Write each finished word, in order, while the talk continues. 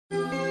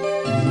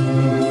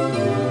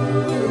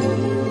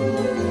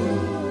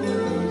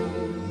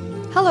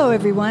Hello,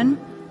 everyone.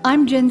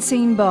 I'm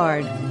Jensine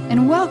Bard,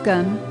 and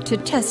welcome to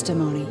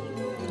Testimony,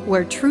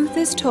 where truth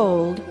is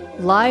told,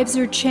 lives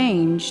are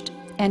changed,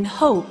 and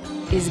hope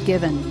is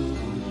given.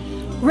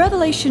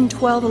 Revelation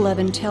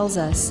 12:11 tells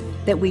us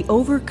that we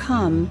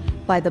overcome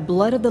by the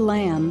blood of the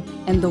Lamb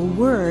and the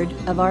word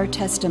of our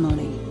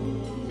testimony.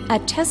 A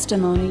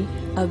testimony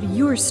of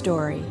your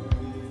story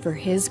for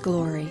His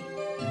glory.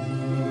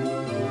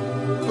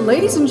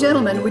 Ladies and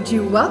gentlemen, would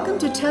you welcome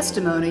to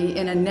Testimony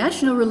in a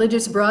National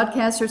Religious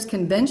Broadcasters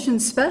Convention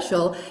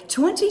Special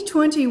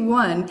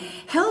 2021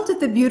 held at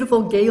the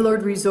beautiful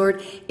Gaylord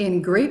Resort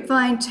in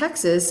Grapevine,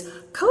 Texas,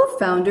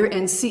 co-founder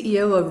and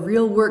CEO of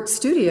Real Work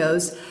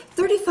Studios,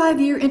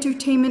 35-year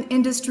entertainment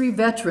industry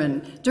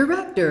veteran,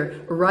 director,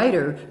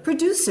 writer,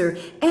 producer,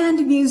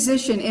 and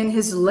musician in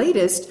his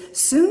latest,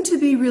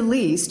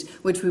 soon-to-be-released,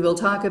 which we will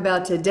talk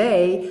about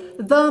today,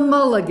 The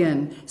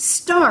Mulligan,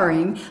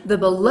 starring the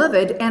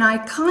beloved and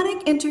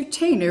iconic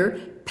entertainer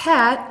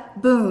Pat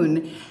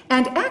Boone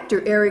and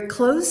actor Eric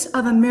Close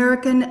of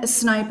American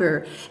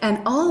Sniper, and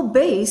all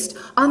based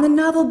on the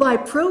novel by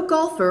pro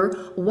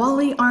golfer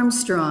Wally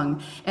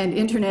Armstrong and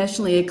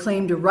internationally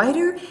acclaimed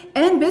writer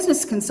and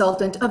business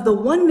consultant of the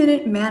 1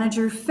 Minute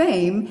Manager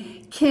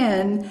fame,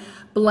 Ken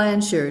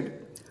Blanchard.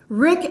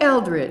 Rick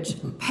Eldridge,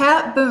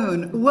 Pat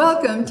Boone,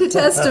 welcome to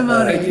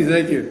Testimony.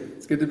 Thank you.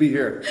 It's good to be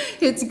here.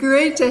 It's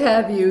great to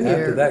have you here.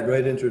 After that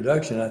great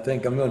introduction, I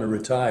think I'm going to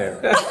retire.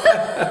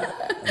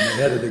 I'm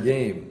ahead of the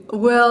game.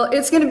 Well,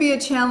 it's going to be a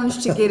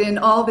challenge to get in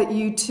all that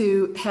you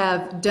two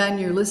have done.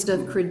 Your list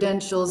of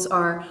credentials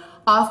are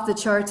off the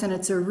charts, and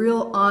it's a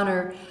real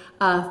honor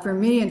for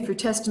me and for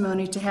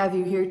Testimony to have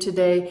you here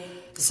today.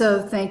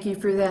 So thank you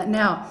for that.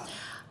 Now,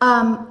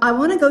 I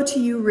want to go to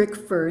you, Rick,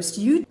 first.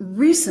 You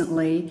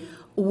recently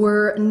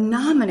were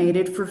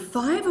nominated for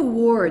 5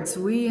 awards.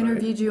 We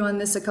interviewed you on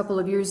this a couple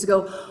of years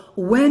ago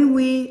when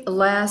we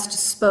last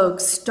spoke,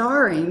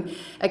 starring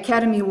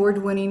Academy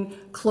Award-winning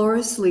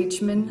Cloris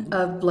Leachman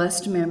of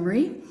blessed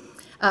memory,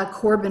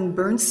 Corbin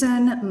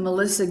Burnson,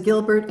 Melissa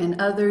Gilbert, and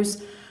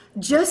others,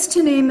 just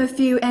to name a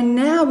few. And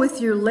now with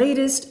your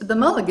latest, The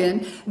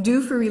Mulligan,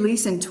 due for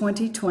release in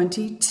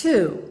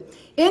 2022.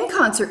 In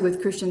concert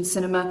with Christian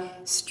Cinema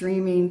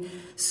streaming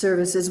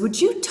services, would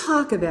you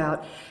talk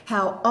about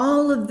how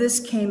all of this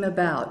came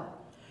about?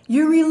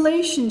 Your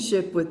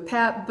relationship with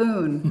Pat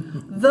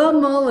Boone, The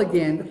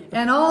Mulligan,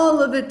 and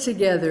all of it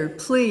together.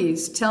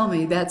 Please tell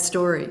me that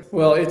story.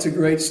 Well, it's a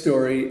great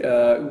story.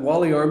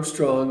 Wally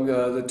Armstrong,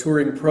 the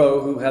touring pro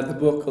who had the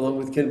book along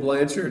with Ken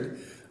Blanchard,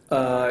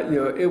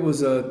 it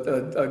was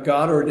a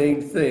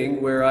God-ordained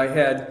thing where I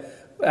had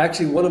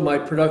actually one of my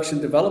production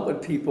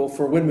development people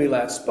for When We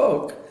Last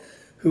Spoke,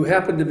 who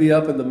happened to be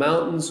up in the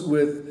mountains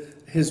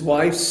with his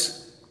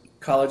wife's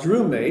college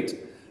roommate,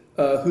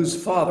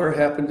 whose father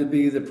happened to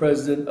be the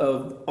president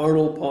of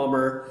Arnold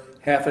Palmer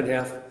Half and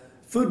Half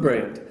food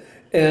brand.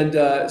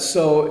 And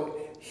so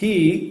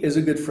he is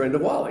a good friend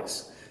of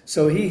Wally's.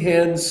 So he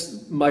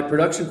hands my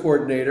production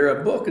coordinator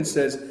a book and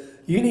says,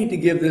 "You need to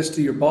give this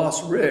to your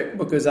boss, Rick,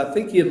 because I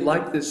think he'd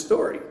like this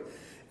story."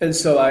 And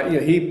so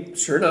he,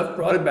 sure enough,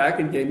 brought it back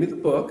and gave me the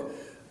book.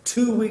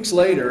 2 weeks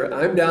later,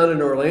 I'm down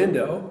in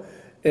Orlando,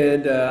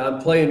 and I'm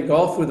playing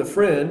golf with a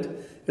friend,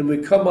 and we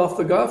come off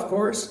the golf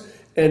course,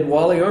 and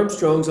Wally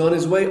Armstrong's on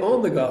his way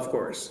on the golf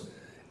course.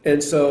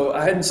 And so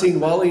I hadn't seen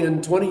Wally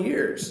in 20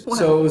 years. Wow.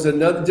 So it was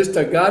just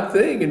a God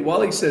thing. And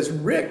Wally says,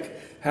 "Rick,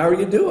 how are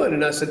you doing?"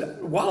 And I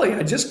said, "Wally,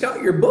 I just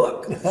got your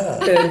book."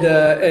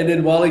 And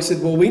then Wally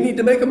said, "Well, we need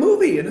to make a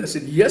movie." And I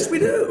said, "Yes, we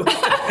do."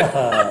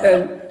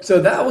 And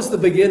so that was the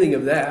beginning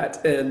of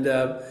that. And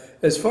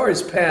as far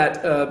as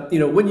Pat,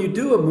 when you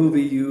do a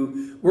movie,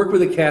 you work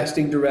with a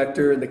casting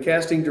director, and the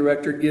casting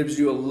director gives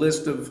you a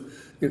list of,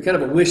 kind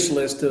of a wish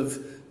list of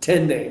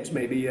 10 names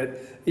maybe, and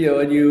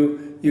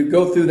you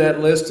go through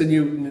that list and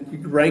you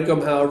rank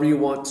them however you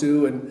want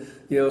to,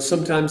 and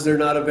sometimes they're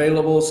not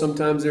available,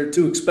 sometimes they're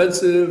too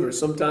expensive, or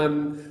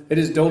sometimes they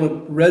just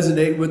don't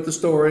resonate with the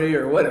story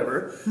or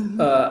whatever. Mm-hmm.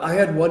 I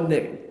had one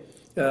name.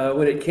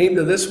 When it came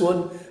to this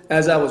one,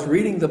 as I was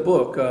reading the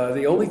book,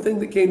 the only thing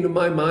that came to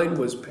my mind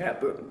was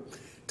Pat Boone,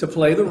 to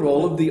play the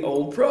role of the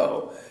old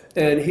pro.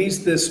 And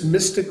he's this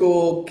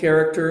mystical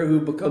character who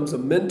becomes a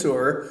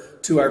mentor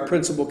to our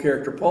principal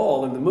character,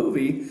 Paul, in the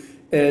movie,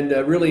 and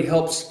really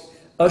helps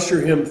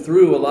usher him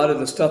through a lot of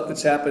the stuff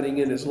that's happening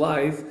in his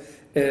life,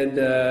 and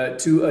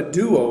to a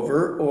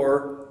do-over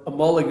or a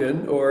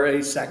mulligan or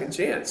a second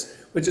chance,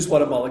 which is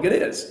what a mulligan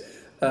is.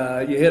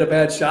 You hit a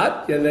bad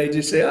shot, and they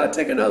just say,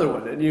 take another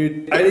one, and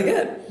you try it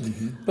again.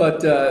 Mm-hmm.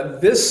 But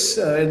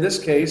in this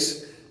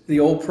case, the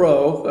old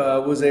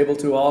pro was able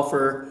to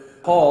offer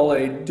Paul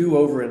a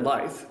do-over in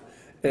life.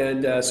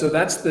 And so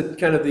that's the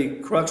kind of the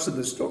crux of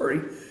the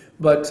story.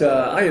 But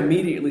I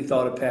immediately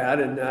thought of Pat,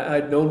 and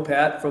I'd known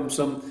Pat from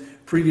some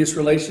previous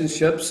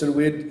relationships, and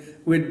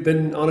we'd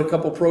been on a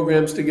couple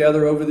programs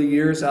together over the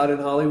years out in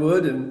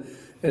Hollywood,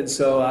 and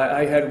so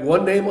I had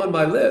one name on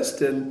my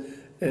list, and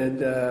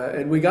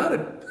we got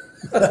it.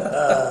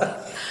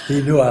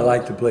 He knew I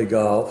liked to play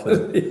golf.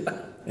 And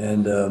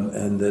and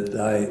that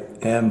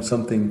I am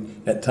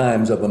something at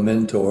times of a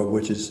mentor,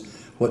 which is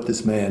what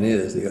this man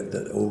is,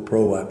 that old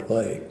pro I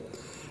play.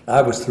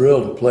 I was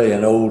thrilled to play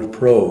an old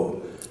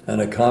pro, an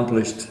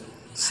accomplished,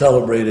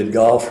 celebrated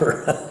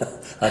golfer.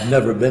 I've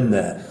never been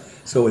that,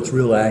 so it's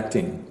real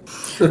acting.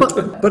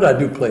 But I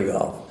do play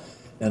golf,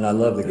 and I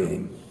love the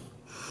game.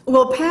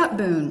 Well, Pat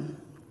Boone,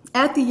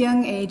 at the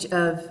young age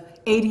of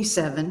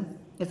 87,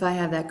 if I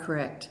have that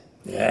correct.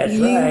 That's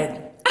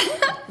right.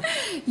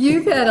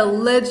 You've had a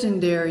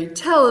legendary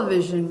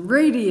television,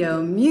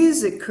 radio,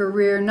 music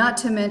career, not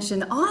to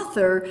mention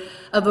author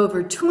of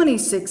over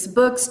 26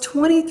 books,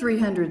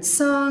 2,300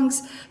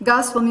 songs,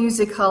 Gospel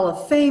Music Hall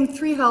of Fame,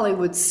 3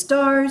 Hollywood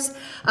stars.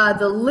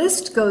 The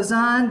list goes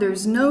on.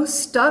 There's no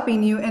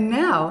stopping you. And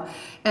now,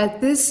 at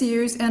this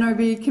year's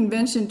NRB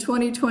Convention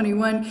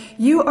 2021,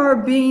 you are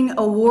being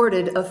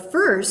awarded a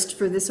first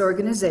for this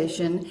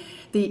organization,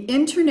 the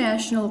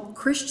International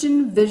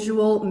Christian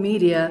Visual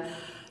Media,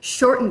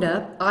 shortened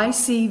up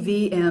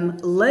ICVM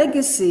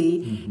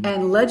Legacy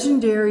and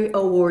Legendary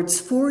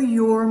Awards for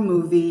your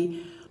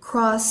movie,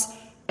 Cross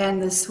and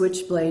the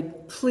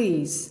Switchblade.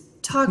 Please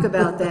talk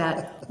about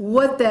that,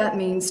 what that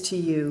means to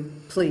you,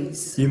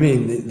 please. You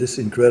mean this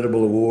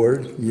incredible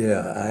award?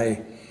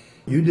 Yeah,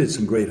 you did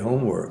some great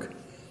homework,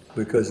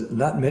 because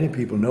not many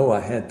people know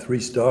I had 3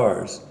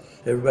 stars.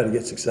 Everybody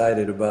gets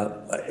excited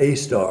about a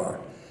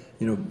star.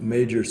 You know,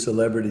 major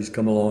celebrities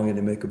come along and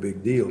they make a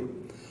big deal.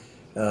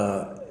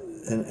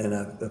 And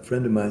a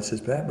friend of mine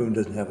says, Pat Boone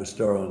doesn't have a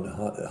star on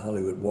the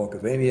Hollywood Walk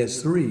of Fame. He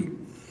has 3.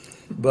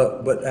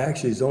 But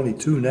actually it's only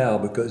 2 now,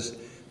 because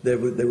they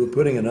were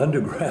putting an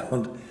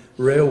underground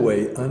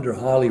railway under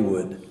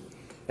Hollywood.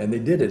 And they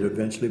did it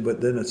eventually,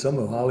 but then some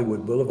of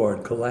Hollywood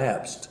Boulevard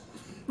collapsed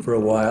for a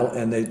while,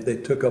 and they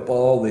took up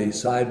all the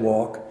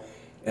sidewalk,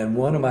 and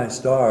one of my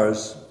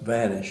stars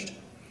vanished.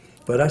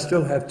 But I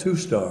still have 2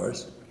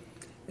 stars,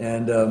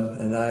 and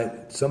I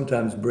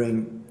sometimes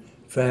bring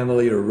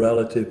family or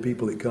relative,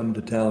 people that come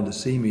to town to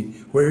see me,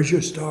 where's your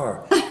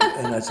star?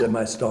 And I said,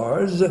 my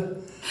stars?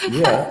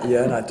 Yeah,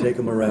 and I take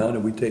them around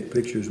and we take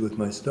pictures with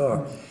my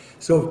star.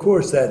 So of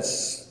course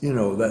that's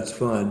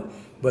fun,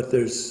 but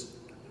there's,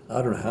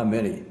 I don't know how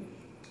many,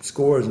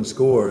 scores and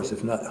scores,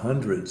 if not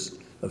hundreds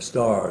of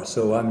stars.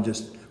 So I'm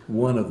just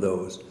one of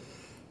those.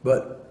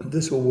 But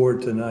this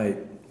award tonight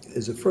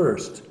is a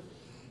first.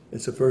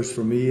 It's a first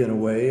for me in a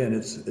way, and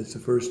it's the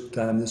first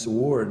time this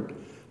award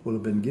will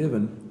have been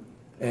given.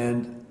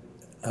 And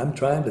I'm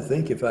trying to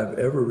think if I've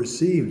ever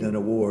received an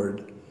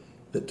award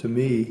that to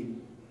me,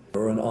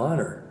 or an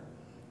honor,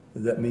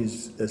 that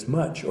means as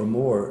much or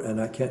more, and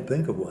I can't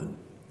think of one.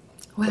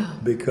 Wow.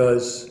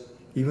 Because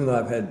even though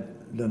I've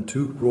done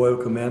 2 Royal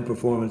Command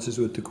performances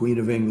with the Queen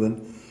of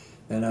England,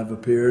 and I've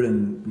appeared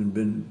and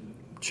been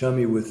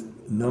chummy with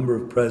a number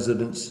of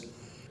presidents,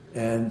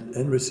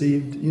 and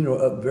received,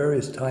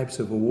 various types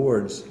of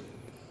awards,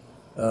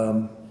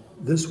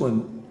 this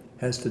one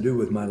has to do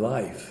with my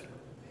life,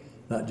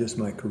 not just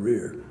my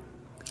career.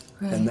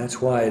 Right. And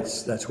that's why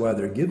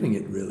they're giving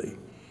it, really,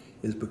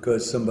 is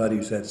because somebody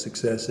who's had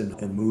success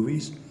in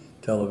movies,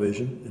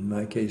 television, in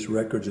my case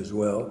records as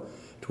well,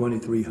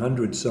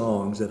 2,300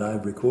 songs that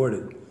I've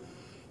recorded,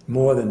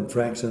 more than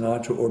Frank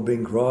Sinatra or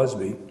Bing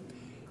Crosby,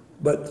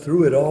 but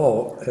through it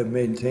all have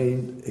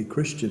maintained a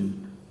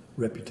Christian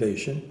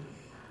reputation.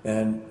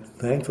 And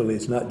thankfully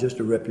it's not just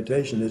a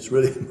reputation, it's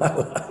really my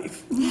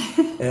life.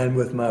 And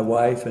with my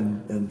wife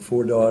and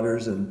 4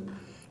 daughters, and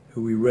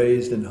who we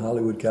raised in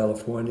Hollywood,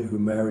 California, who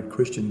married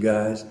Christian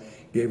guys,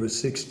 gave us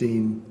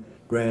 16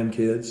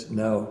 grandkids,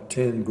 now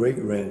 10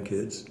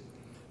 great-grandkids.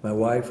 My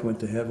wife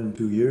went to heaven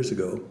 2 years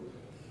ago,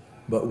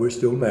 but we're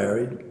still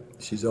married.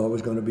 She's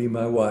always going to be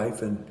my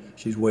wife, and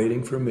she's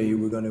waiting for me.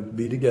 We're going to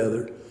be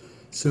together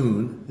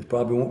soon. It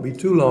probably won't be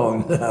too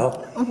long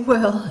now.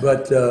 Well.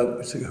 But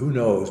so who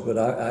knows? But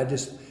I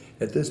just,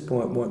 at this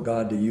point, want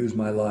God to use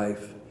my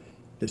life.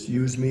 Just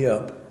use me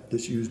up.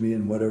 Just use me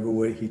in whatever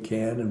way He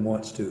can and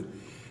wants to.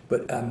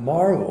 But I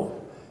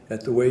marvel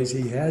at the ways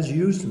He has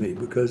used me,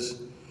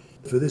 because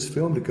for this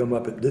film to come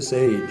up at this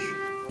age,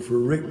 for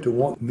Rick to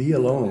want me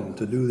alone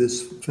to do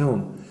this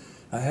film,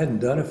 I hadn't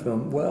done a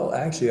film. Well,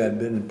 actually, I'd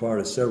been in part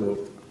of several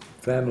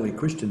family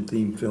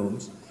Christian-themed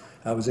films.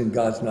 I was in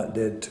God's Not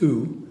Dead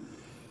 2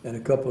 and a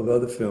couple of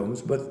other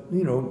films, but,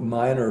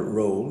 minor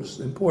roles,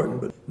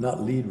 important, but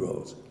not lead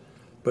roles.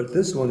 But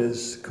this one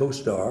is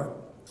co-star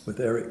with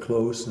Eric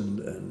Close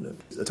and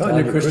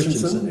Tanya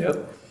Christensen.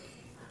 Yep.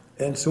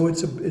 And so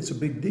it's a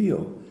big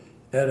deal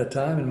at a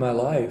time in my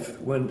life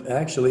when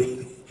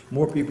actually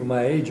more people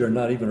my age are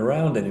not even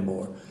around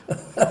anymore.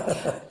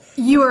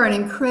 You are an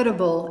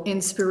incredible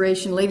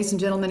inspiration. Ladies and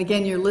gentlemen,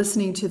 again, you're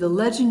listening to the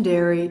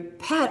legendary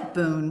Pat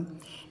Boone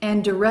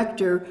and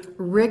director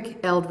Rick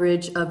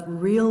Eldridge of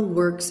Real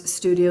Works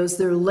Studios,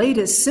 their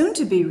latest,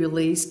 soon-to-be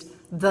released,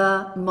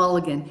 The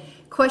Mulligan.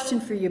 Question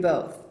for you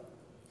both.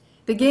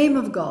 The game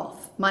of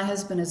golf, my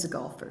husband is a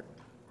golfer,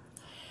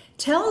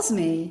 tells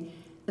me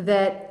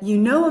that you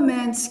know a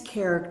man's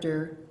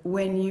character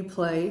when you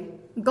play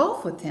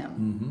golf with him.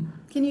 Mm-hmm.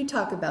 Can you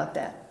talk about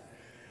that?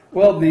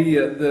 Well,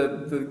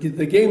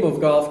 the game of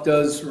golf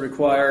does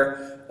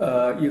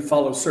require you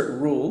follow certain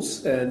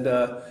rules, and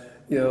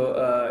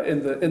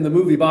in the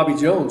movie Bobby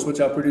Jones,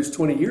 which I produced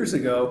 20 years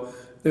ago,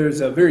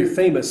 there's a very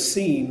famous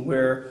scene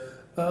where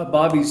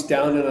Bobby's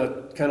down in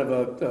a kind of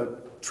a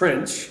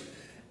trench,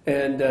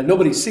 and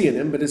nobody's seeing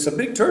him, but it's a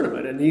big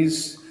tournament, and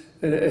he's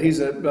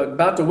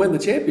about to win the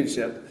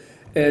championship,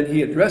 and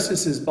he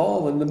addresses his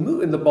ball, and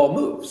the ball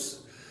moves.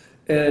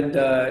 And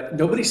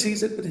nobody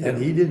sees it but him.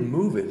 And he didn't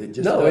move it. It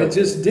just it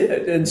just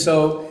did. And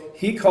so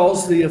he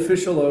calls the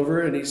official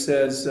over and he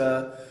says,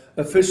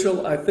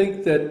 "Official, I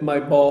think that my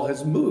ball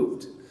has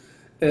moved."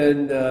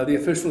 And the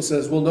official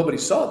says, "Well, nobody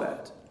saw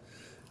that."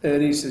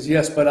 And he says,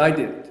 "Yes, but I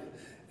did."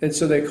 And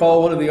so they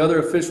call one of the other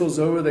officials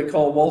over. They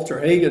call Walter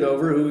Hagen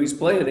over, who he's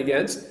playing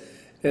against.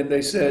 And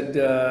they said,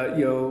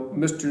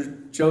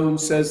 Mr.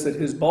 Jones says that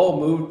his ball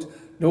moved.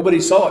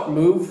 Nobody saw it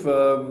move.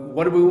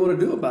 What do we want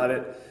to do about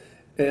it?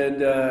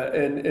 And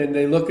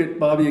they look at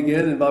Bobby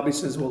again, and Bobby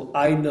says, "Well,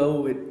 I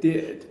know it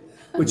did,"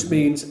 which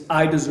means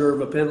I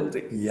deserve a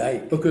penalty.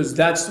 Yikes. Because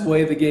that's the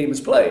way the game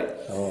is played.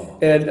 Oh.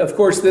 And of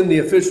course, then the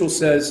official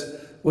says,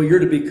 "Well, you're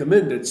to be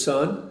commended,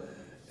 son."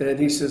 And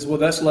he says, "Well,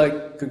 that's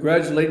like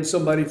congratulating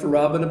somebody for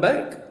robbing a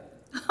bank."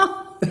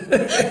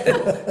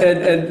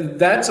 and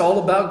that's all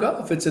about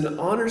golf. It's an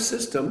honor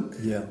system.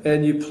 Yeah.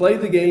 And you play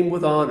the game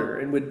with honor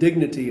and with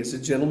dignity. It's a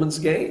gentleman's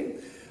game.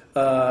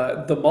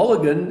 The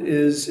mulligan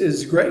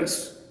is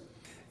grace.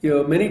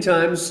 Many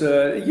times,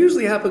 it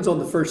usually happens on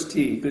the first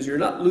tee because you're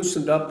not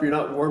loosened up, you're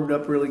not warmed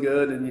up really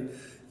good, and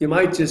you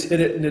might just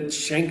hit it and it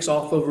shanks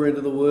off over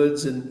into the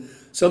woods. And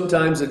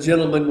sometimes a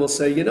gentleman will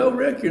say,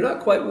 "Rick, you're not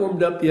quite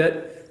warmed up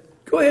yet.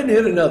 Go ahead and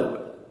hit another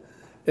one."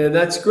 And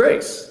that's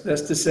grace.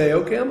 That's to say,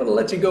 "Okay, I'm going to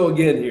let you go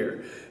again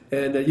here."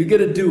 And you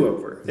get a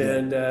do-over. Yeah.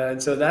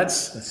 And so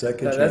that's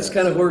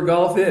kind of where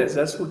golf is.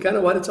 That's kind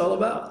of what it's all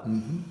about.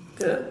 Mm-hmm.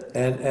 Yeah.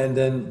 And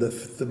then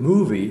the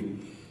movie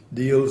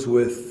deals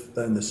with,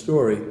 and the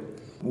story,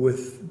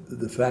 with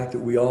the fact that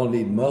we all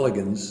need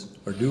mulligans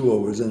or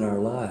do-overs in our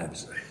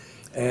lives.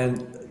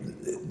 And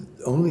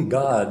only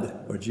God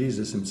or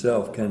Jesus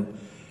himself can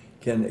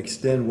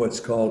extend what's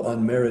called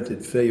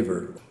unmerited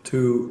favor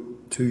to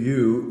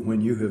you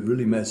when you have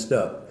really messed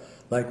up.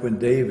 Like when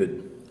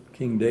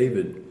King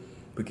David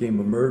became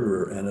a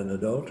murderer and an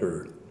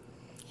adulterer.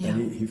 Yeah.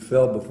 And he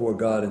fell before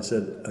God and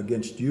said,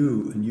 "Against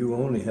you and you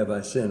only have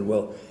I sinned."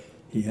 Well,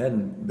 he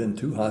hadn't been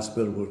too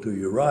hospitable to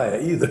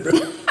Uriah either,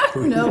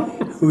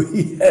 who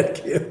he had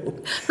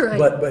killed. Right.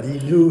 But he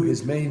knew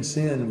his main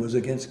sin was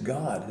against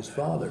God, his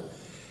father.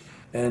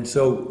 And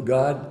so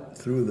God,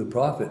 through the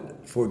prophet,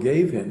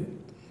 forgave him.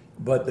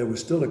 But there was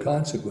still a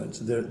consequence.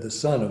 The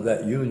son of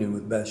that union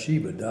with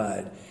Bathsheba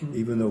died,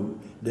 even though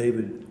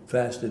David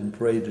fasted and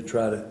prayed to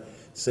try to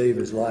save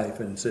his life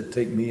and said,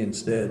 "Take me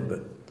instead."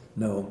 But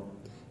no,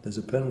 there's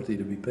a penalty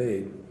to be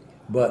paid.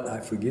 But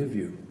I forgive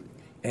you.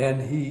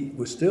 And he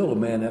was still a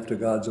man after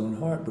God's own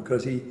heart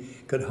because he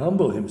could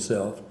humble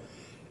himself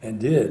and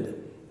did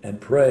and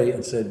pray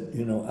and said,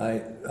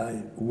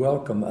 I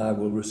welcome, I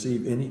will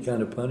receive any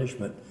kind of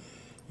punishment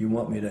you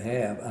want me to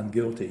have. I'm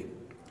guilty.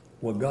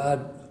 Well,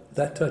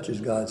 that touches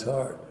God's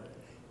heart.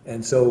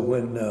 And so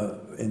when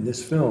in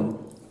this film,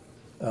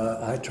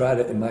 I try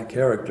to, in my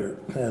character,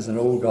 as an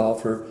old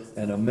golfer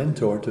and a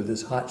mentor to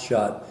this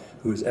hotshot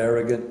who is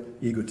arrogant,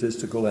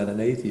 egotistical, and an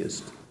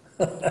atheist.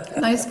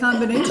 Nice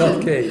combination. A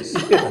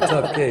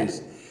tough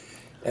case.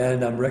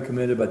 And I'm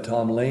recommended by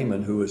Tom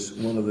Lehman, who is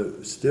one of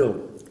the still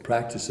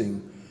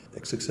practicing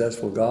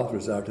successful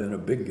golfers out there and a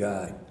big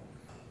guy.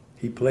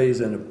 He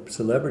plays in a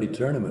celebrity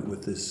tournament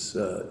with this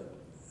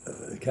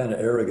kind of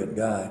arrogant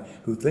guy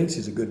who thinks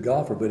he's a good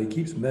golfer, but he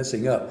keeps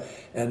messing up.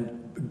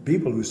 And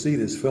people who see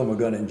this film are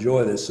going to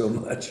enjoy this so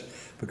much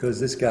because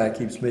this guy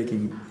keeps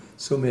making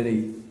so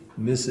many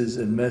misses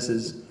and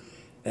messes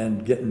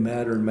and getting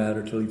madder and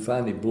madder till he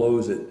finally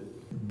blows it,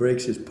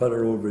 breaks his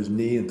putter over his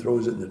knee and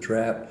throws it in the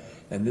trap.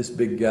 And this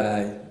big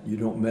guy you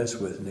don't mess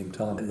with, named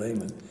Tom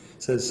Lehman,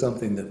 says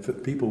something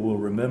that people will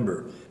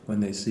remember when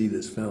they see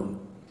this film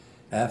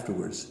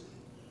afterwards.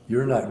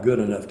 "You're not good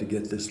enough to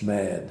get this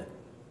mad."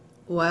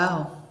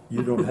 Wow.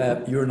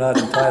 You're not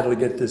entitled to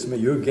get this mad.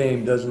 Your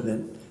game doesn't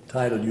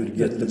entitle you to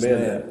get this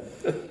mad.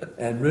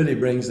 And really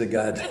brings the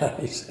guy down.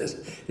 He says,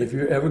 "If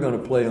you're ever going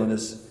to play on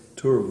this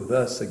tour with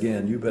us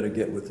again, you better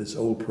get with this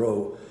old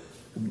pro."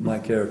 My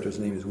character's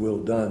name is Will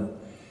Dunn,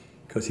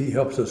 because he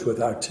helps us with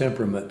our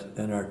temperament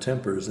and our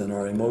tempers and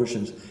our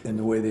emotions and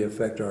the way they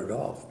affect our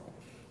golf.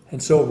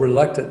 And so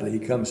reluctantly he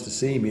comes to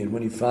see me, and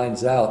when he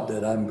finds out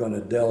that I'm going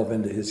to delve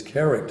into his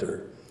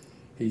character,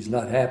 he's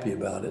not happy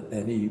about it,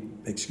 and he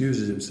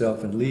excuses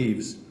himself and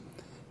leaves.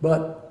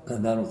 But,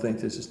 and I don't think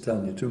this is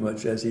telling you too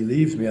much, as he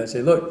leaves me, I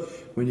say, "Look,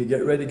 when you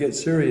get ready to get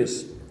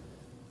serious,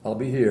 I'll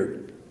be here.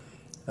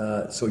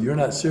 So you're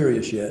not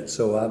serious yet,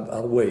 so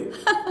I'll wait."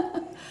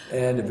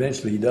 And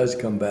eventually he does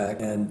come back,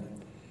 and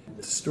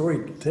the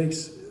story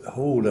takes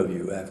hold of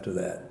you after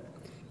that,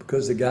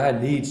 because the guy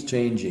needs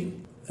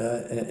changing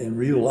in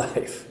real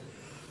life.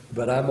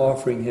 But I'm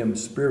offering him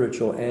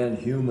spiritual and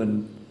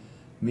human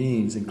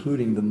means,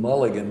 including the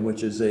mulligan,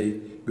 which is a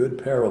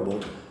good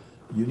parable.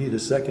 You need a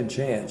second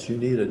chance. You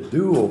need a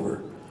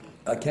do-over.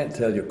 I can't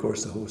tell you, of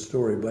course, the whole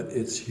story, but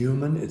it's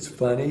human, it's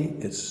funny,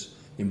 it's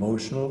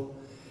emotional.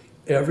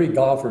 Every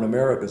golfer in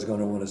America is going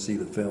to want to see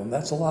the film.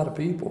 That's a lot of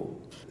people.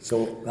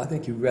 So I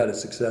think you've got a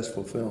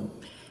successful film.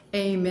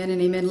 Amen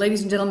and amen.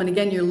 Ladies and gentlemen,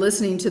 again, you're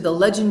listening to the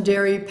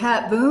legendary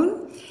Pat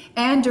Boone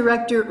and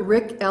director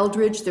Rick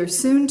Eldridge. They're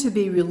soon to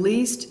be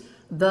released,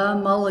 The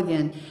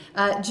Mulligan.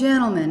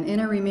 Gentlemen, in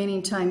our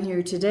remaining time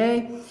here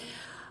today,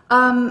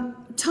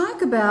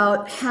 talk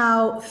about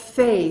how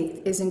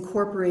faith is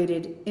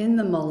incorporated in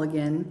The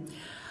Mulligan.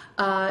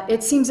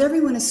 It seems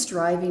everyone is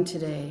striving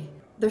today.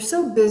 They're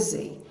so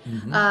busy.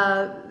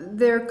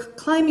 They're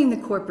climbing the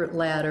corporate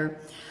ladder.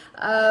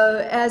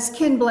 As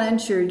Ken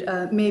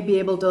Blanchard may be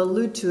able to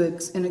allude to,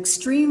 an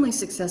extremely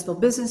successful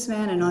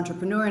businessman and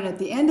entrepreneur, and at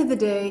the end of the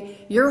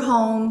day, you're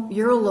home,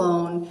 you're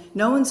alone,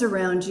 no one's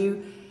around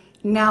you.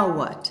 Now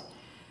what?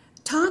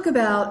 Talk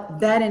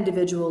about that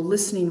individual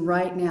listening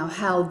right now,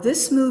 how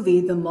this movie,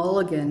 The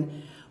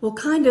Mulligan, will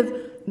kind of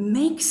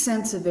make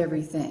sense of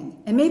everything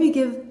and maybe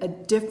give a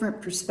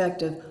different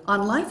perspective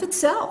on life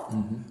itself.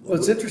 Well,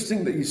 it's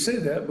interesting that you say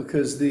that,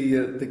 because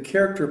the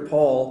character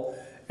Paul,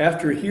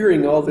 after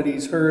hearing all that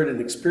he's heard and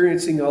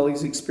experiencing all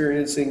he's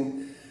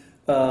experiencing,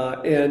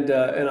 and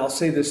I'll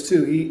say this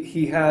too,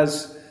 he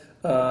has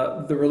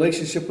the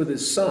relationship with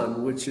his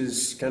son, which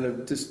is kind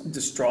of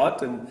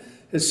distraught, and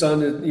his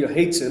son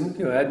hates him.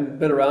 Hadn't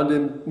been around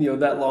him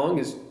that long.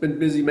 He's been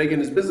busy making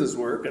his business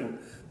work and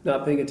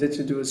not paying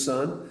attention to his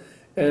son,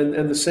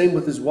 and the same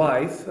with his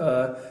wife,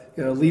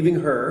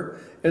 leaving her.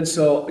 And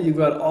so you've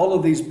got all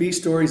of these B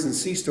stories and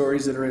C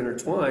stories that are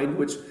intertwined,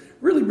 which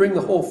really bring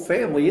the whole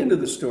family into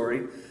the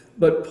story.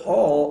 But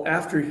Paul,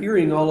 after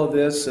hearing all of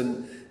this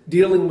and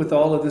dealing with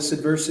all of this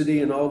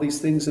adversity and all these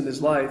things in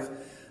his life,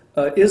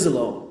 is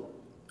alone.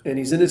 And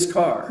he's in his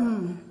car,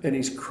 and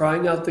he's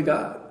crying out to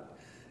God.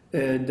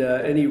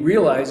 And he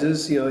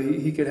realizes,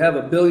 he could have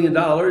 $1 billion,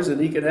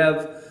 and he could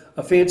have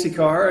a fancy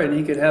car, and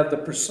he could have the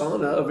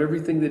persona of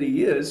everything that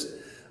he is,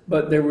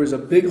 but there was a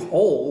big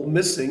hole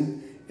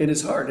missing in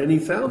his heart. And he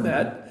found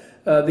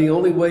that the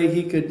only way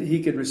he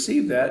could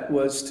receive that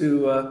was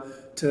to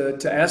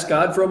ask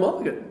God for a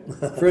mulligan,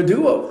 for a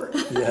do-over.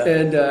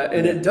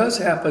 And it does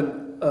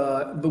happen,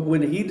 but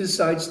when he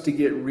decides to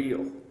get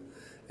real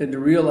and to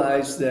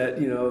realize that,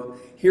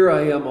 here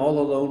I am all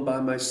alone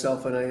by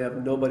myself and I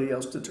have nobody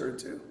else to turn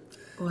to.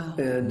 Wow.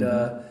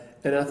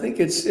 And I think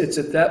it's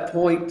at that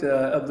point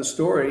of the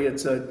story,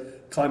 it's a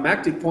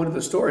climactic point of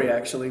the story,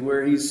 actually,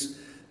 where he's,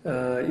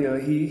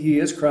 he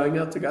is crying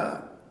out to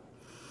God.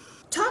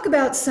 Talk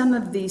about some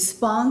of the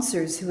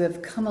sponsors who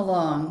have come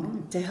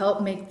along to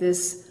help make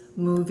this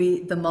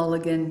movie, The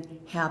Mulligan,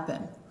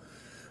 happen.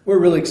 We're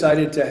really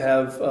excited to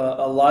have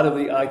a lot of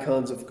the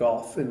icons of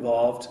golf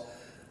involved.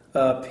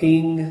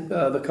 Ping,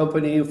 the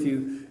company, if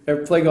you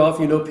ever play golf,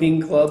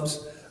 Ping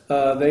clubs.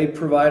 They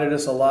provided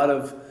us a lot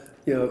of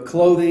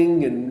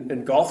clothing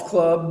and golf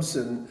clubs,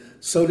 and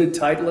so did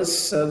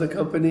Titleist, the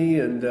company,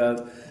 and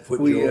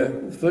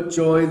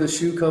FootJoy, the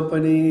shoe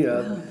company.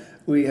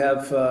 We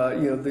have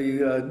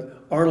the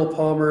Arnold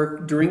Palmer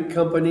drink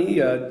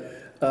company.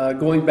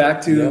 Going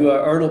back to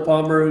Arnold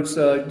Palmer's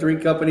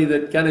drink company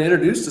that kind of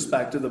introduced us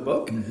back to the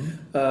book.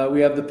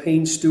 We have the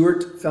Payne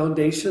Stewart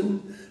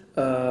Foundation.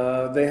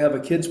 They have a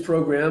kids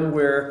program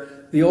where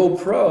the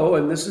old pro,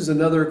 and this is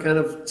another kind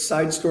of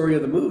side story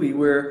of the movie,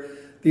 where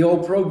the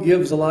old pro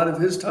gives a lot of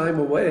his time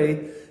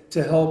away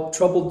to help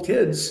troubled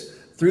kids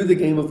through the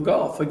game of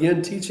golf.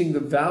 Again, teaching the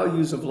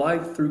values of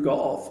life through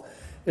golf.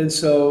 And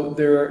so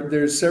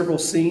there's several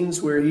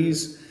scenes where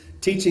he's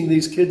teaching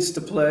these kids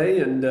to play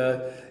and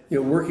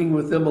working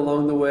with them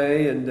along the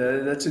way, and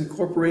that's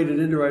incorporated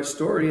into our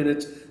story, and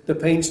it's the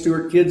Payne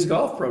Stewart Kids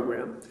Golf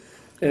Program.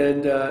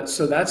 And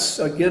so that's,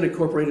 again,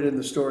 incorporated in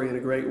the story in a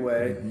great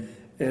way,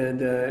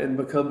 and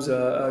becomes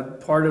a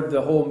part of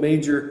the whole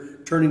major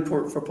turning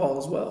point for Paul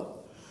as well.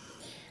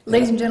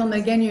 Ladies and gentlemen,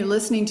 again, you're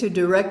listening to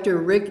director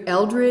Rick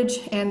Eldridge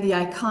and the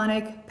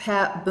iconic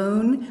Pat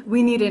Boone.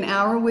 We need an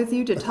hour with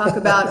you to talk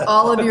about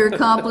all of your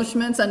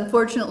accomplishments.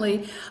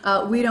 Unfortunately,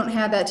 we don't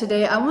have that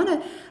today. I want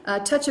to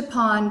touch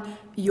upon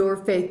your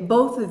faith.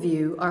 Both of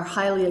you are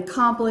highly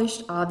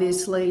accomplished,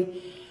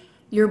 obviously.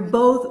 You're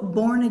both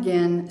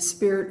born-again,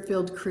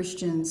 Spirit-filled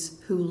Christians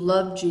who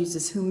love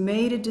Jesus, who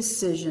made a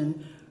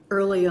decision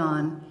early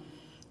on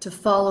to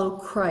follow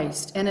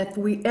Christ. And if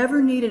we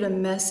ever needed a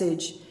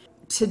message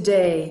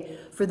today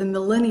for the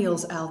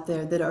millennials out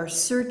there that are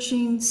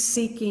searching,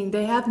 seeking,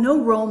 they have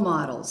no role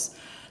models.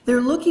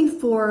 They're looking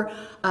for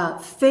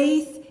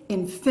faith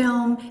in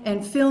film,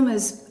 and film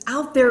is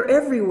out there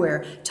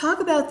everywhere.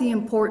 Talk about the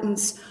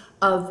importance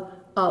of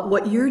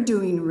what you're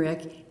doing,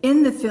 Rick,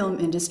 in the film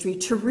industry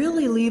to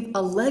really leave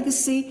a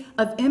legacy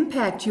of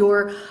impact.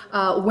 You're,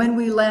 when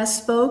we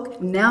last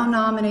spoke, now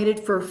nominated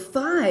for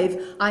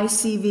 5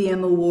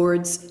 ICVM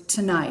awards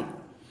tonight.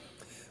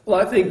 Well,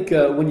 I think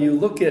when you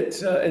look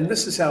at, and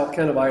this is how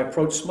kind of I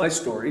approach my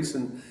stories,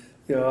 and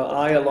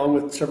I, along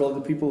with several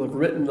other people, have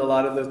written a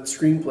lot of the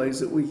screenplays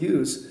that we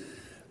use.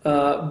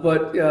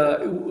 But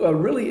a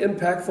really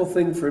impactful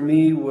thing for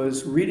me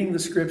was reading the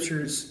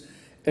scriptures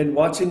and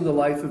watching the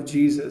life of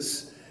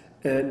Jesus.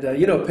 And,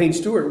 Payne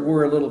Stewart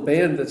wore a little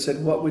band that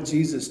said, "What would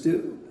Jesus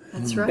do?"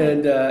 That's right.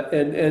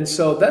 And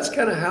so that's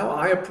kind of how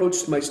I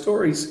approached my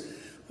stories.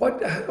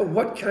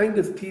 What kind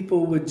of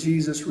people would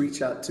Jesus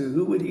reach out to?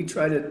 Who would he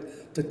try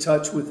to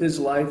touch with his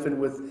life and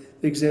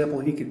with the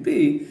example he could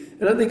be?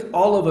 And I think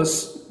all of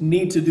us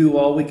need to do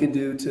all we can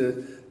do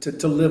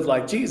to live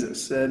like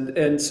Jesus.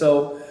 And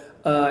so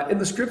in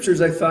the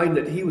scriptures, I find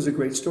that he was a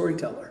great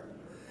storyteller.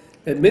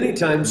 And many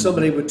times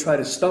somebody would try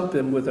to stump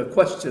him with a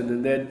question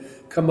and then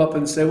come up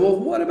and say, "Well,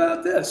 what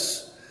about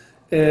this?"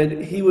 And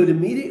he would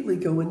immediately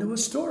go into a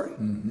story.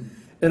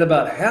 And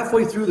about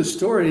halfway through the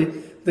story,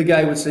 the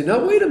guy would say,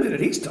 "No, wait a minute,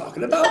 he's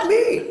talking about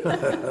me."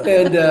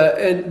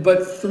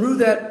 But through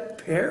that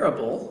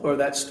parable or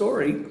that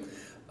story,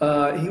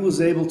 he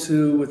was able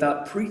to,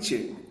 without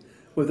preaching,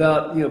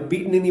 without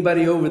beating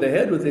anybody over the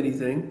head with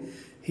anything,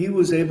 he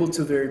was able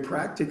to very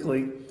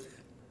practically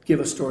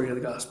give a story of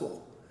the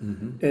gospel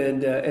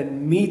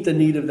and meet the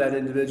need of that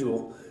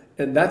individual.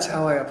 And that's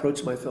how I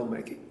approach my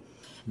filmmaking.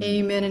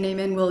 Amen and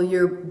amen. Well,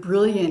 you're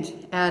brilliant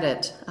at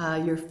it.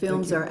 Your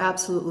films are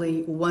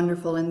absolutely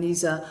wonderful, and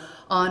these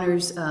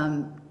honors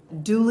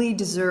duly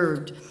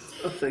deserved.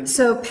 Oh, thank you.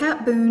 So,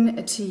 Pat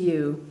Boone, to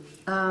you.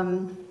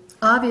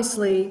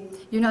 Obviously,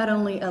 you're not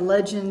only a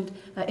legend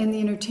in the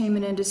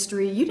entertainment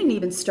industry, you didn't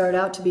even start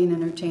out to be an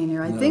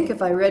entertainer. I think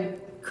if I read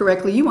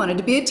correctly, you wanted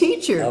to be a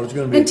teacher. I was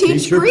going to be and a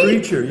teach teacher, Greek.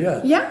 preacher, yeah.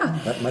 Yeah.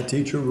 My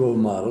teacher role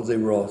models, they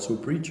were also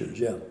preachers,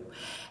 yeah.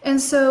 And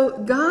so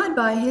God,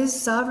 by his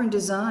sovereign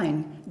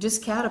design,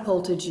 just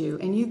catapulted you,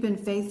 and you've been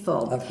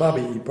faithful.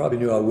 You probably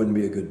knew I wouldn't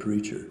be a good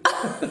preacher.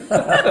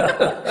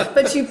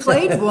 But you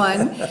played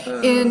one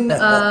in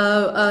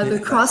The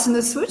Cross and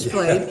the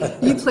Switchblade.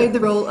 You played the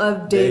role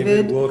of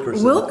David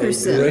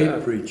Wilkerson. A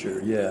great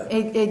preacher, yeah.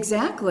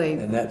 Exactly.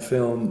 And that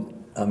film,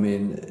 I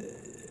mean,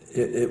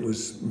 it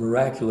was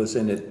miraculous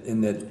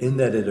in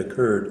that it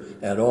occurred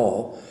at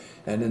all.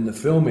 And in the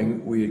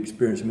filming, we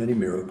experienced many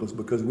miracles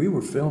because we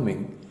were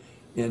filming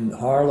in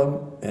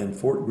Harlem and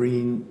Fort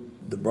Greene,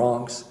 the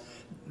Bronx,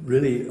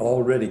 really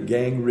already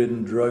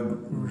gang-ridden,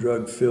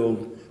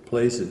 drug-filled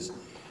places.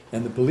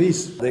 And the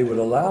police, they would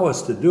allow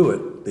us to do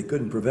it. They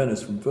couldn't prevent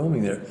us from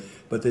filming there.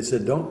 But they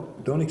said,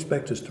 don't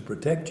expect us to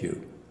protect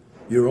you.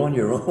 You're on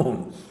your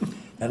own.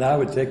 And I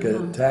would take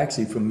a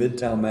taxi from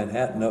Midtown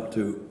Manhattan up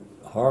to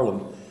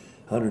Harlem,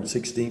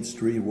 116th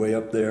Street, way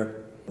up there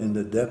in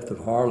the depth of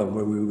Harlem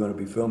where we were going to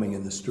be filming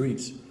in the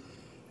streets.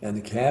 And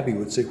the cabbie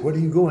would say, "What are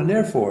you going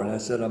there for?" And I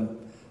said, I'm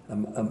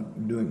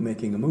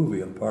making a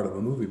movie. I'm part of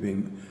a movie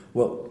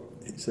well,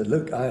 he said,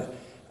 "Look,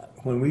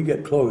 when we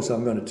get close,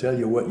 I'm going to tell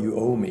you what you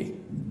owe me.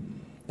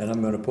 And I'm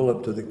going to pull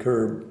up to the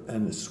curb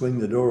and swing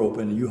the door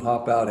open, and you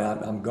hop out,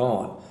 and I'm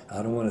gone.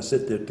 I don't want to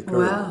sit there at the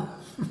curb." Wow.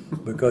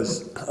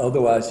 Because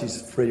otherwise he's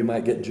afraid he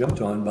might get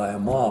jumped on by a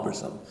mob or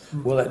something.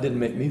 Well, that didn't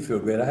make me feel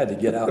great. I had to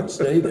get out and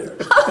stay there.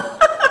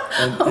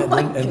 And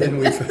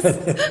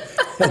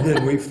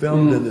then we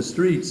filmed in the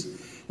streets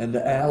and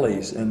the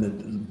alleys and the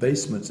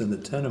basements and the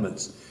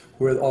tenements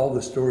where all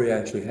the story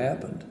actually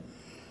happened.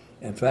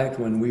 In fact,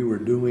 when we were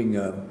doing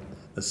a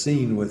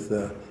scene with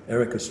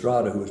Eric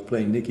Estrada, who was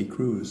playing Nicky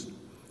Cruz,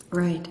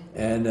 right,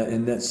 and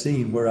in that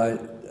scene where I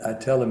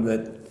tell him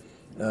that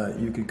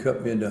you can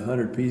cut me into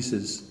 100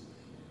 pieces,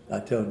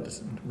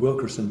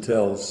 Wilkerson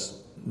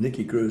tells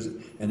Nicky Cruz,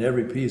 and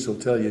every piece will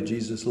tell you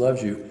Jesus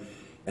loves you,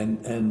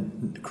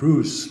 and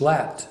Cruz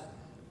slapped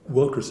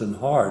Wilkerson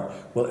hard.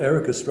 Well,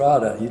 Eric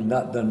Estrada, he'd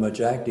not done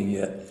much acting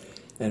yet,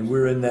 and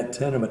we're in that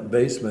tenement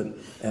basement,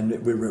 and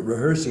we're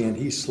rehearsing, and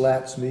he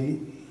slaps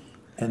me,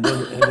 and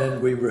then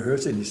we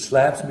rehearse, and he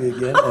slaps me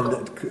again,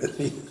 and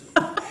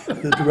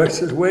the director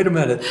says, "Wait a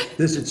minute,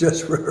 this is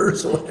just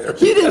rehearsal here."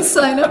 You didn't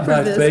sign up for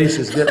My this. face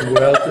is getting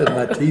welted,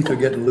 my teeth are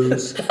getting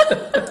loose,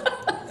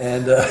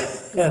 and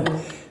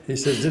he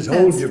says, "Just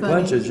hold That's your funny.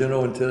 punches,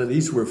 until at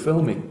least we're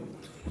filming."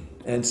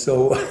 And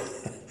so,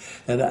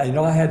 and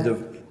I had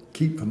to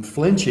keep from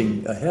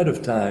flinching ahead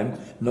of time,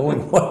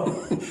 knowing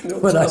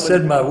when I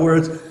said my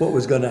words, what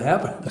was going to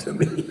happen to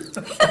me.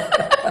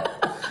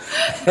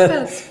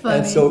 That's funny.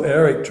 And so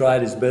Eric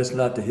tried his best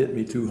not to hit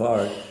me too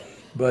hard,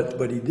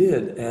 but he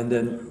did. And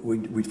then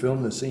we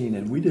filmed the scene,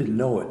 and we didn't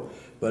know it,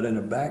 but in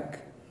a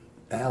back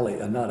alley,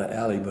 not an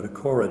alley, but a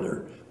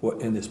corridor,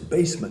 in this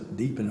basement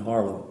deep in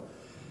Harlem,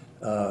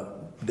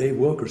 Dave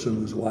Wilkerson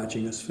was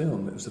watching us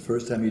film. It was the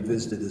first time he'd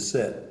visited the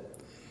set.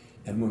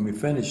 And when we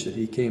finished it,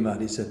 he came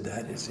out, he said,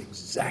 "That is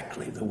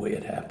exactly the way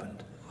it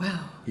happened." Wow.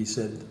 He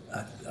said,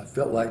 I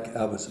felt like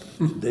I was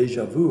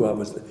deja vu.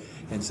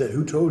 And said,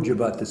 "Who told you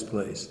about this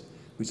place?"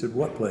 We said,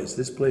 "What place?"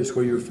 "This place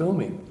where you were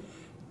filming."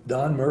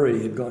 Don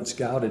Murray had gone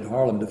scouted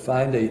Harlem to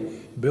find a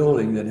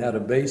building that had a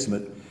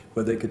basement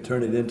where they could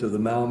turn it into the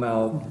Mau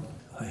Mau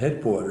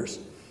headquarters.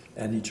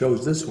 And he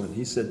chose this one.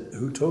 He said,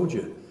 "Who told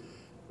you?"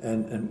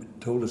 And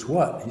told us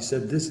what? He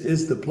said, "This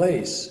is the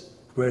place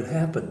where it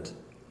happened."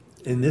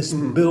 in this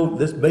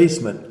this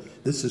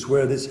basement. This is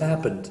where this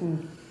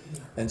happened.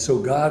 And so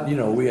God,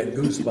 we had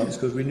goosebumps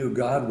because we knew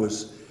God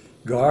was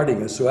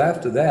guarding us. So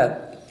after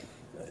that,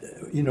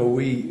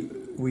 we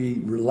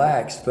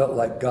relaxed, felt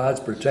like God's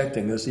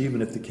protecting us,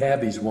 even if the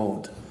cabbies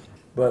won't.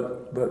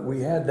 But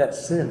we had that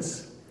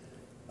sense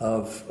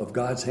of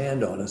God's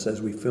hand on us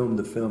as we filmed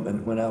the film,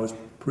 and when I was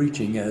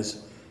preaching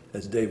as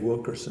Dave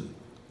Wilkerson,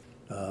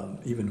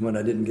 even when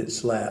I didn't get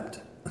slapped.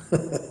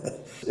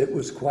 It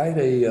was quite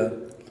a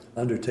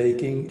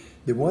undertaking.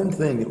 The one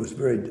thing that was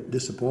very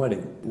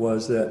disappointing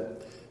was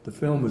that the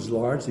film was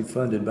largely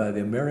funded by the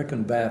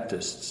American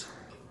Baptists.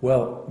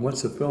 Well,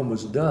 once the film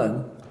was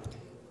done,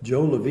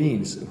 Joe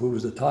Levine, who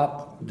was the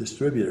top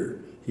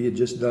distributor, he had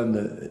just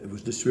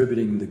was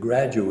distributing The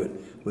Graduate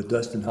with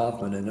Dustin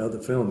Hoffman and other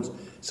films,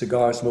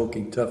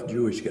 cigar-smoking, tough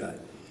Jewish guy.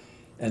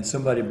 And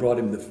somebody brought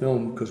him the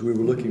film because we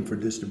were looking for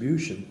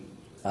distribution.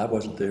 I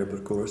wasn't there, but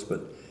of course,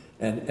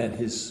 and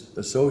his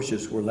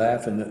associates were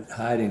laughing,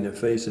 hiding their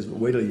faces.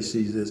 Wait till he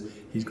sees this.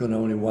 He's going to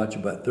only watch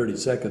about 30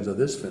 seconds of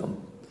this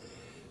film.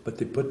 But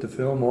they put the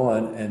film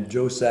on, and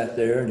Joe sat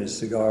there, and his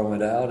cigar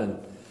went out, and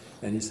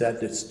he sat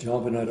there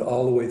chomping it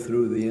all the way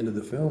through the end of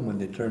the film when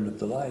they turned up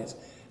the lights.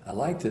 I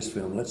like this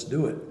film. Let's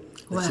do it.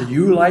 Wow. I said,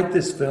 "You like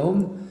this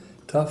film?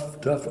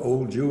 Tough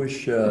old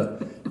Jewish."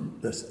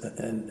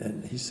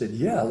 And he said,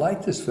 "Yeah, I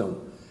like this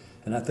film,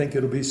 and I think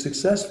it'll be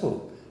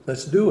successful.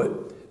 Let's do it."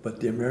 But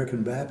the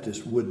American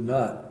Baptist would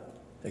not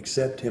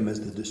accept him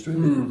as the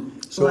distributor.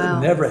 So Wow.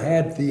 it never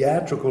had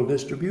theatrical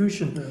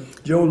distribution.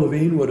 Joe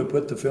Levine would have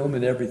put the film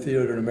in every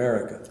theater in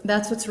America.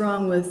 That's what's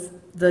wrong with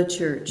the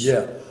church.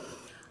 Yeah.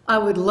 I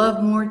would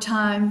love more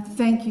time.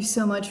 Thank you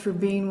so much for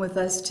being with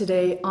us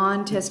today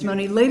on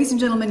Testimony. Ladies and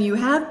gentlemen, you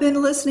have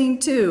been listening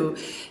to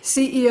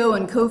CEO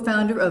and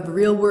co-founder of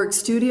Real Work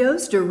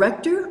Studios,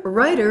 director,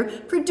 writer,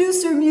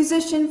 producer,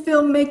 musician,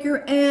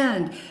 filmmaker,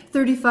 and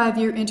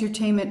 35-year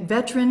entertainment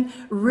veteran,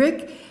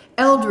 Rick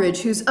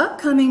Eldridge, whose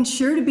upcoming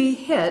sure-to-be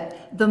hit,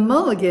 The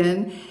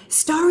Mulligan,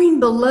 starring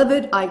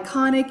beloved,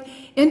 iconic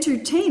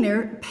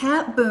entertainer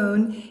Pat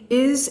Boone,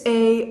 is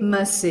a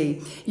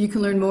must-see. You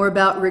can learn more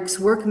about Rick's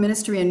work,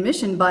 ministry, and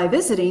mission by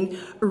visiting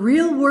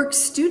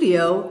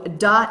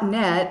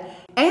realworkstudio.net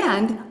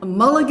and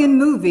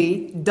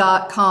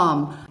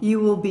mulliganmovie.com. You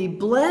will be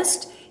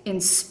blessed,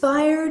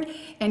 inspired,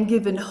 and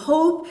given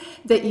hope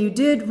that you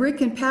did. Rick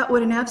and Pat,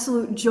 what an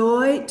absolute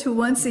joy to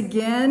once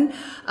again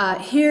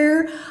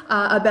hear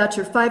about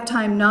your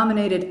 5-time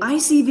nominated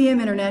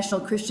ICVM International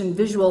Christian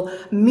Visual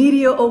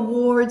Media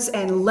Awards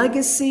and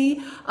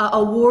Legacy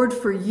Award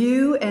for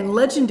you, and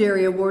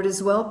Legendary Award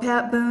as well,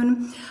 Pat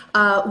Boone.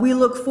 We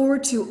look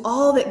forward to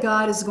all that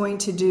God is going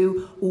to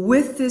do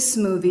with this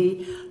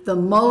movie, The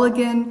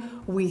Mulligan.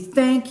 We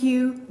thank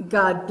you,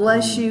 God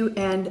bless you,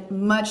 and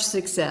much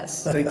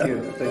success. Thank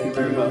you. Thank you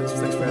very much.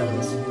 Thanks for having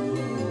us.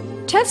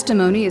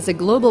 Testimony is a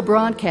global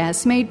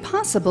broadcast made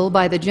possible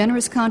by the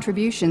generous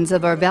contributions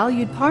of our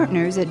valued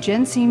partners at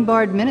Jensine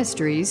Bard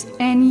Ministries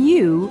and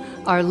you,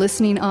 our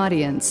listening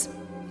audience.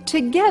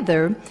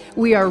 Together,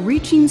 we are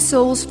reaching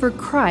souls for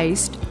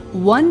Christ,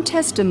 one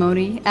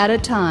testimony at a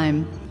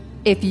time.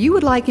 If you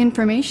would like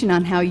information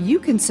on how you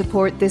can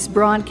support this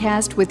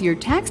broadcast with your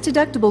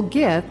tax-deductible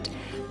gift,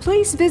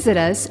 please visit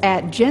us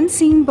at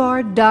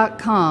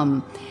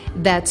jensinebard.com.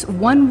 That's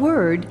one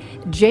word,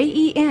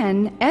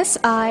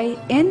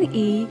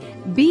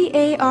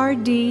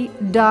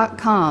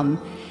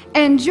 JENSINEBARD.com.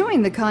 And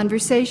join the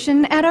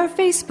conversation at our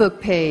Facebook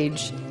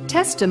page,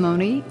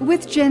 Testimony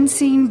with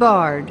Jensine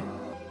Bard.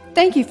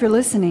 Thank you for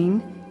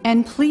listening,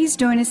 and please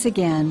join us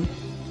again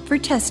for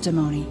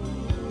Testimony.